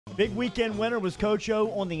Big weekend winner was Coach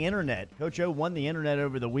O on the internet. Coach O won the internet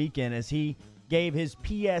over the weekend as he gave his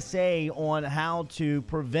PSA on how to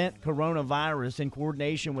prevent coronavirus in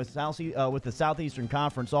coordination with the Southeastern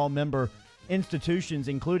Conference. All member institutions,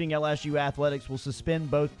 including LSU Athletics, will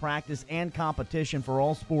suspend both practice and competition for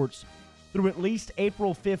all sports through at least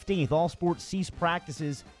April 15th. All sports cease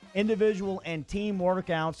practices, individual and team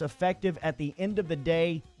workouts effective at the end of the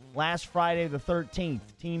day last Friday the 13th.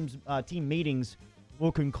 Team meetings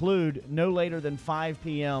will conclude no later than 5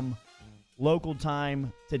 p.m. local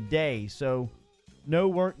time today. So no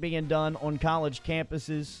work being done on college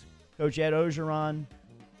campuses. Coach Ed Ogeron,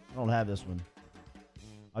 I don't have this one.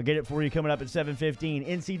 I'll get it for you coming up at 7:15.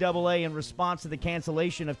 NCAA, in response to the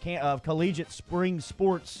cancellation of collegiate spring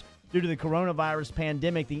sports due to the coronavirus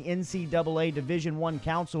pandemic, the NCAA Division I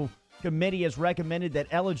Council Committee has recommended that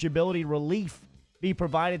eligibility relief be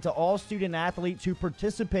provided to all student athletes who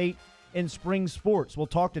participate in spring sports. We'll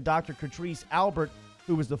talk to Dr. Catrice Albert,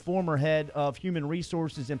 who was the former head of Human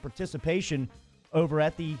Resources and Participation over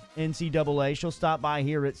at the NCAA. She'll stop by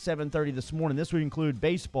here at 7:30 this morning. This would include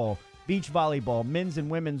baseball, beach volleyball, men's and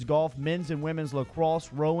women's golf, men's and women's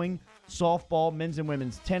lacrosse, rowing, softball, men's and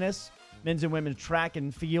women's tennis, men's and women's track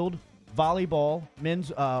and field, volleyball,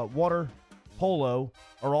 men's water polo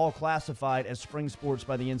are all classified as spring sports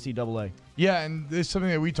by the NCAA. Yeah, and this is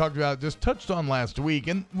something that we talked about, just touched on last week,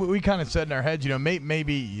 and we kind of said in our heads,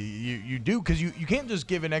 maybe you do, because you can't just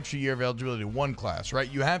give an extra year of eligibility to one class, right?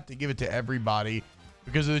 You have to give it to everybody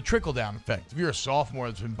because of the trickle-down effect. If you're a sophomore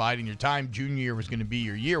that's been biding your time, junior year was going to be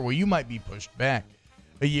your year, well, you might be pushed back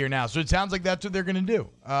a year now. So it sounds like that's what they're going to do.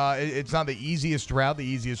 It's not the easiest route. The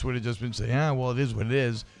easiest would have just been to say, yeah, well, it is what it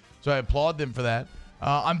is. So I applaud them for that.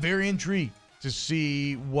 I'm very intrigued to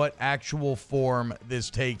see what actual form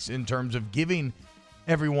this takes in terms of giving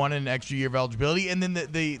everyone an extra year of eligibility, and then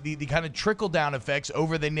the kind of trickle-down effects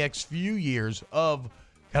over the next few years of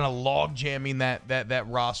kind of log jamming that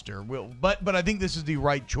roster. But I think this is the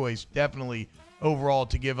right choice, definitely, overall,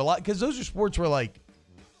 to give a lot, because those are sports where, like,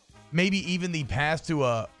 maybe even the path to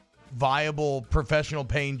a viable professional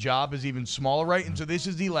paying job is even smaller, right? And so this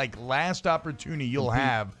is the, like, last opportunity you'll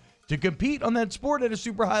have to compete on that sport at a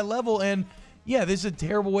super high level, and yeah, this is a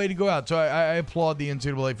terrible way to go out. So I applaud the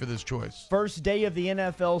NCAA for this choice. First day of the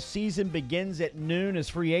NFL season begins at noon as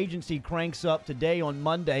free agency cranks up today on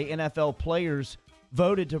Monday. NFL players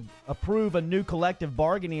voted to approve a new collective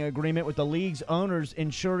bargaining agreement with the league's owners,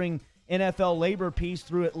 ensuring NFL labor peace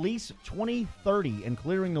through at least 2030 and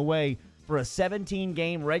clearing the way for a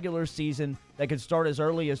 17-game regular season that could start as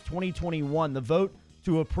early as 2021. The vote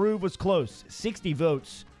to approve was close, 60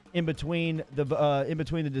 votes in between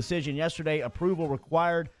the decision yesterday. Approval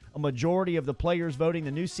required a majority of the players voting.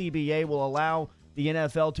 The new CBA will allow the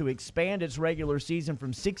NFL to expand its regular season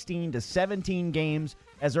from 16 to 17 games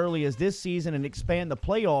as early as this season and expand the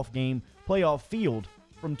playoff field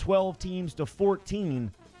from 12 teams to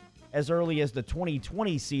 14 as early as the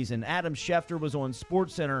 2020 season. Adam Schefter was on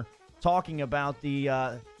SportsCenter talking about the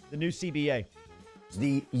new CBA.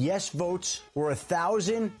 The yes votes were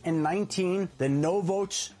 1,019. The no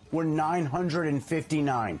votes were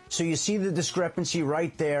 959. So you see the discrepancy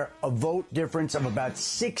right there, a vote difference of about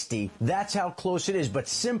 60. That's how close it is. But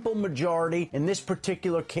simple majority in this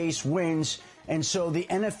particular case wins. And so the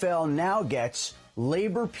NFL now gets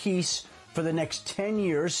labor peace for the next 10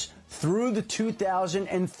 years through the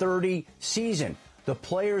 2030 season. The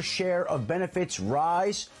players' share of benefits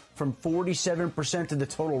rise from 47% of the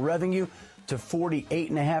total revenue to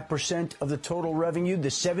 48.5% of the total revenue. The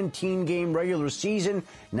 17-game regular season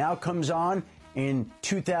now comes on in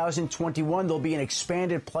 2021. There'll be an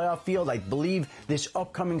expanded playoff field, I believe, this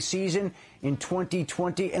upcoming season in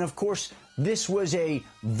 2020. And, of course, this was a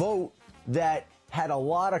vote that had a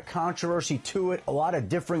lot of controversy to it, a lot of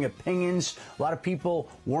differing opinions. A lot of people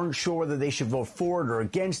weren't sure whether they should vote for it or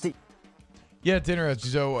against it. Yeah, it's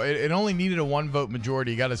interesting. So it only needed a one-vote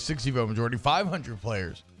majority. You got a 60-vote majority. 500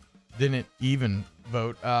 players didn't even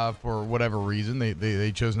vote for whatever reason.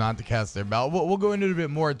 They chose not to cast their ballot. We'll go into it a bit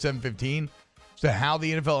more at 7:15 to how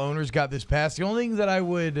the NFL owners got this passed. The only thing that I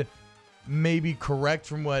would maybe correct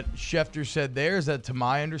from what Schefter said there is that, to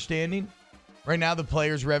my understanding, right now the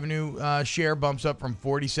players' revenue share bumps up from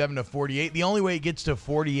 47 to 48. The only way it gets to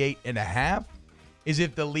 48.5 is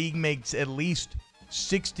if the league makes at least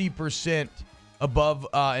 60% above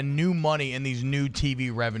new money in these new TV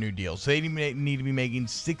revenue deals. So they need to be making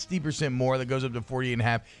 60% more. That goes up to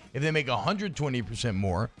 48.5. If they make 120%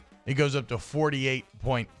 more, it goes up to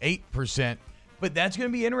 48.8%. But that's going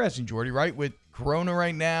to be interesting, Jordy, right? With Corona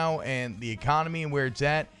right now and the economy and where it's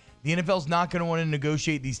at, the NFL's not going to want to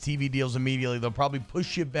negotiate these TV deals immediately. They'll probably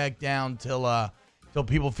push it back down till till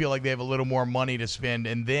people feel like they have a little more money to spend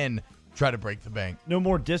and then try to break the bank. No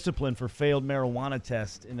more discipline for failed marijuana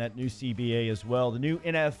test in that new CBA as well. The new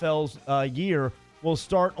NFL's year will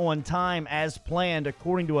start on time as planned,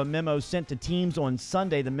 according to a memo sent to teams on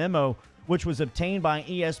Sunday. The memo, which was obtained by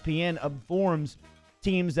ESPN, informs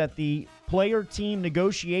teams that the player-team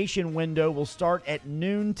negotiation window will start at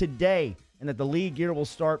noon today and that the league year will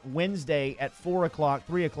start Wednesday at 4 o'clock,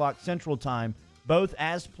 3 o'clock Central Time, both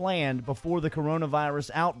as planned before the coronavirus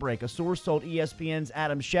outbreak. A source told ESPN's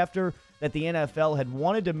Adam Schefter that the NFL had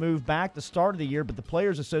wanted to move back the start of the year, but the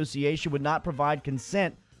Players Association would not provide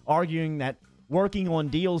consent, arguing that working on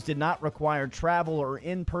deals did not require travel or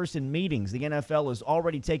in-person meetings. The NFL has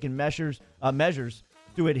already taken measures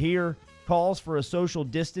to adhere calls for a social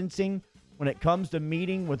distancing when it comes to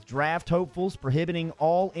meeting with draft hopefuls, prohibiting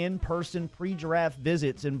all in-person pre-draft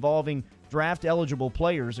visits involving draft-eligible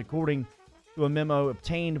players, according to a memo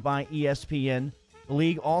obtained by ESPN. The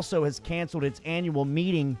league also has canceled its annual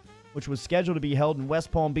meeting, which was scheduled to be held in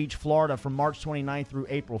West Palm Beach, Florida from March 29th through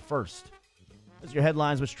April 1st. Those are your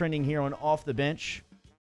headlines. What's trending here on Off the Bench.